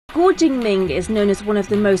Guo Jingming is known as one of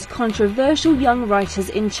the most controversial young writers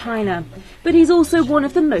in China, but he's also one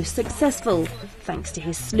of the most successful. Thanks to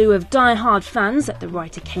his slew of die-hard fans, the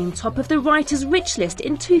writer came top of the Writers' Rich List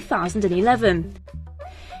in 2011.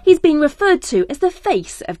 He's been referred to as the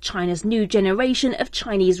face of China's new generation of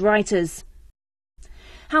Chinese writers.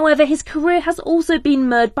 However, his career has also been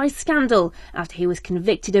marred by scandal after he was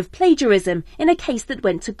convicted of plagiarism in a case that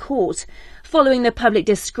went to court. Following the public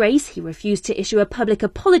disgrace, he refused to issue a public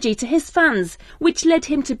apology to his fans, which led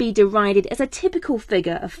him to be derided as a typical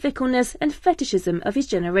figure of fickleness and fetishism of his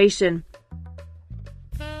generation.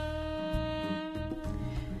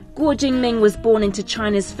 Guo Jingming was born into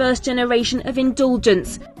China's first generation of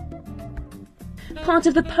indulgence, part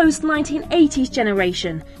of the post-1980s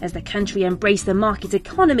generation, as the country embraced the market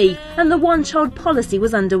economy and the one-child policy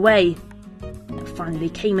was underway. There finally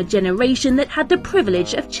came a generation that had the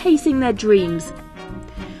privilege of chasing their dreams.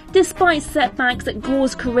 Despite setbacks,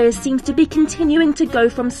 Guo's career seems to be continuing to go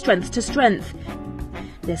from strength to strength.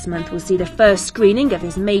 This month will see the first screening of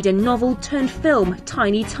his maiden novel-turned-film,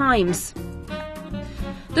 Tiny Times.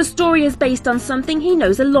 The story is based on something he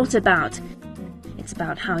knows a lot about. It's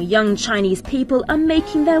about how young Chinese people are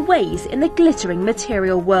making their ways in the glittering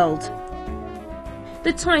material world.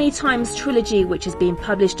 The Tiny Times trilogy, which has been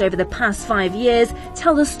published over the past 5 years,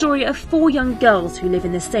 tell the story of 4 young girls who live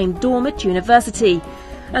in the same dorm at university.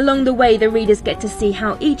 Along the way, the readers get to see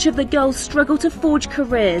how each of the girls struggle to forge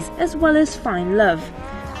careers as well as find love.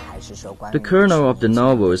 The kernel of the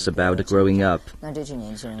novel is about growing up.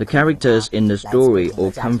 The characters in the story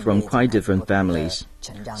all come from quite different families,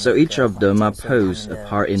 so each of them are poles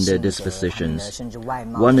apart in their dispositions.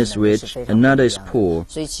 One is rich, another is poor,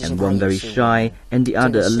 and one very shy, and the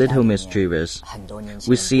other a little mischievous.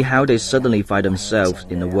 We see how they suddenly find themselves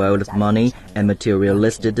in a world of money and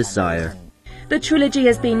materialistic desire. The trilogy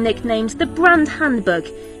has been nicknamed the Brand Handbook.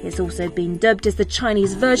 It's also been dubbed as the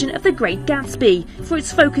Chinese version of The Great Gatsby for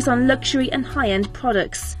its focus on luxury and high-end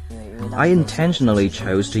products. I intentionally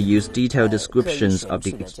chose to use detailed descriptions of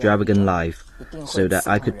the extravagant life, so that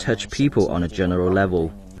I could touch people on a general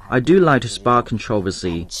level. I do like to spark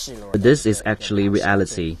controversy, but this is actually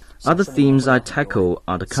reality. Other themes I tackle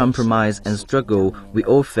are the compromise and struggle we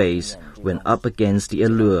all face when up against the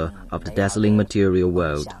allure of the dazzling material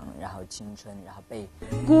world.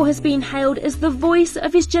 Guo has been hailed as the voice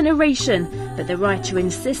of his generation, but the writer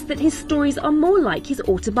insists that his stories are more like his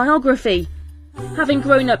autobiography. Having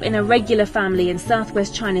grown up in a regular family in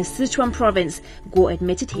southwest China's Sichuan province, Guo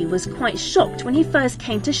admitted he was quite shocked when he first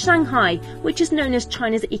came to Shanghai, which is known as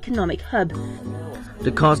China's economic hub.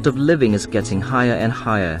 The cost of living is getting higher and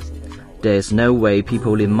higher. There is no way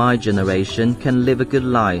people in my generation can live a good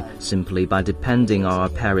life simply by depending on our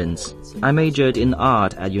parents. I majored in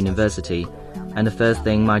art at university, and the first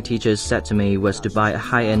thing my teachers said to me was to buy a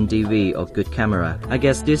high-end DV or good camera. I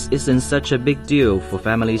guess this isn't such a big deal for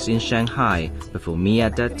families in Shanghai, but for me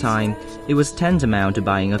at that time, it was tantamount to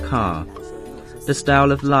buying a car. The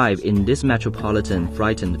style of life in this metropolitan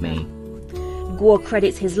frightened me. Guo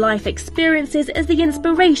credits his life experiences as the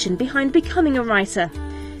inspiration behind becoming a writer.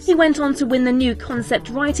 He went on to win the new concept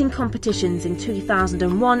writing competitions in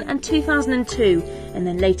 2001 and 2002, and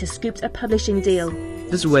then later scooped a publishing deal.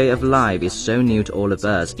 This way of life is so new to all of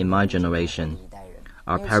us in my generation.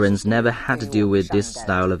 Our parents never had to deal with this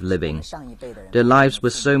style of living. Their lives were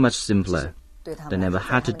so much simpler. They never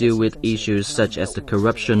had to deal with issues such as the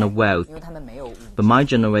corruption of wealth. But my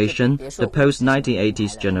generation, the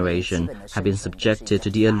post-1980s generation, have been subjected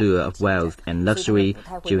to the allure of wealth and luxury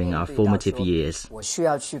during our formative years.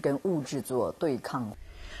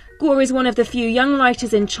 Guo is one of the few young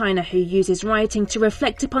writers in China who uses writing to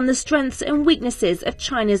reflect upon the strengths and weaknesses of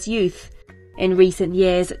China's youth. In recent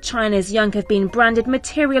years, China's young have been branded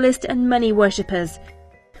materialist and money worshippers.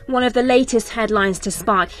 One of the latest headlines to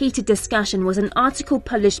spark heated discussion was an article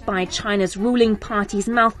published by China's ruling party's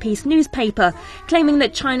mouthpiece newspaper, claiming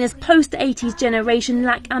that China's post-80s generation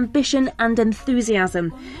lack ambition and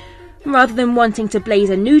enthusiasm. Rather than wanting to blaze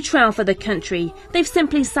a new trail for the country, they've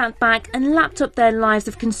simply sat back and lapped up their lives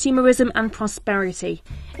of consumerism and prosperity.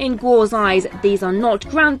 In Guo's eyes, these are not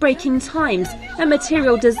groundbreaking times, and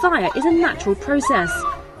material desire is a natural process.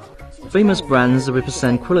 Famous brands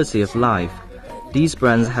represent quality of life. These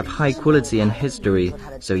brands have high quality and history,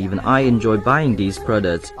 so even I enjoy buying these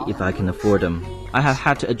products if I can afford them. I have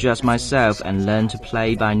had to adjust myself and learn to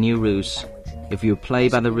play by new rules. If you play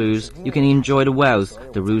by the rules, you can enjoy the wealth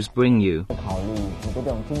the rules bring you.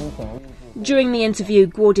 During the interview,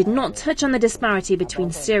 Guo did not touch on the disparity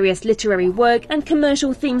between serious literary work and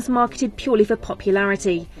commercial themes marketed purely for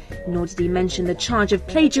popularity. Nor did he mention the charge of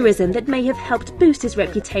plagiarism that may have helped boost his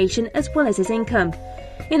reputation as well as his income.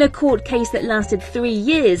 In a court case that lasted 3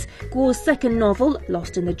 years, Guo's second novel,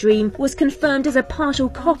 Lost in the Dream, was confirmed as a partial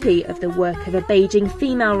copy of the work of a Beijing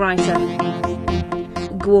female writer.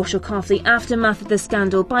 Guo shook off the aftermath of the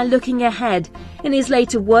scandal by looking ahead. In his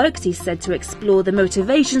later works, he's said to explore the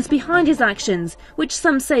motivations behind his actions, which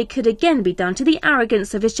some say could again be down to the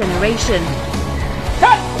arrogance of his generation.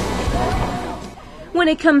 When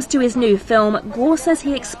it comes to his new film, Guo says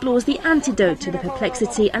he explores the antidote to the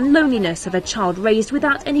perplexity and loneliness of a child raised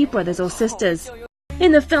without any brothers or sisters.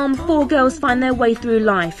 In the film, 4 girls find their way through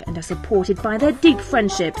life and are supported by their deep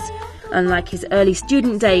friendships. Unlike his early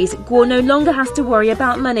student days, Guo no longer has to worry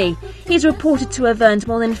about money. He's reported to have earned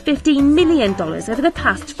more than $15 million over the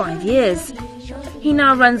past 5 years. He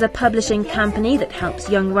now runs a publishing company that helps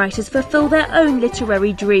young writers fulfill their own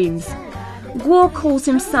literary dreams. Guo calls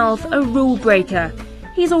himself a rule breaker.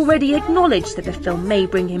 He's already acknowledged that the film may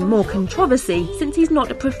bring him more controversy since he's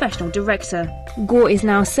not a professional director. Guo is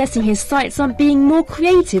now setting his sights on being more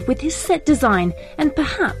creative with his set design and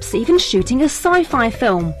perhaps even shooting a sci-fi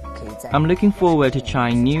film. I'm looking forward to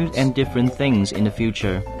trying new and different things in the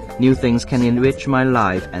future. New things can enrich my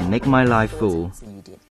life and make my life full.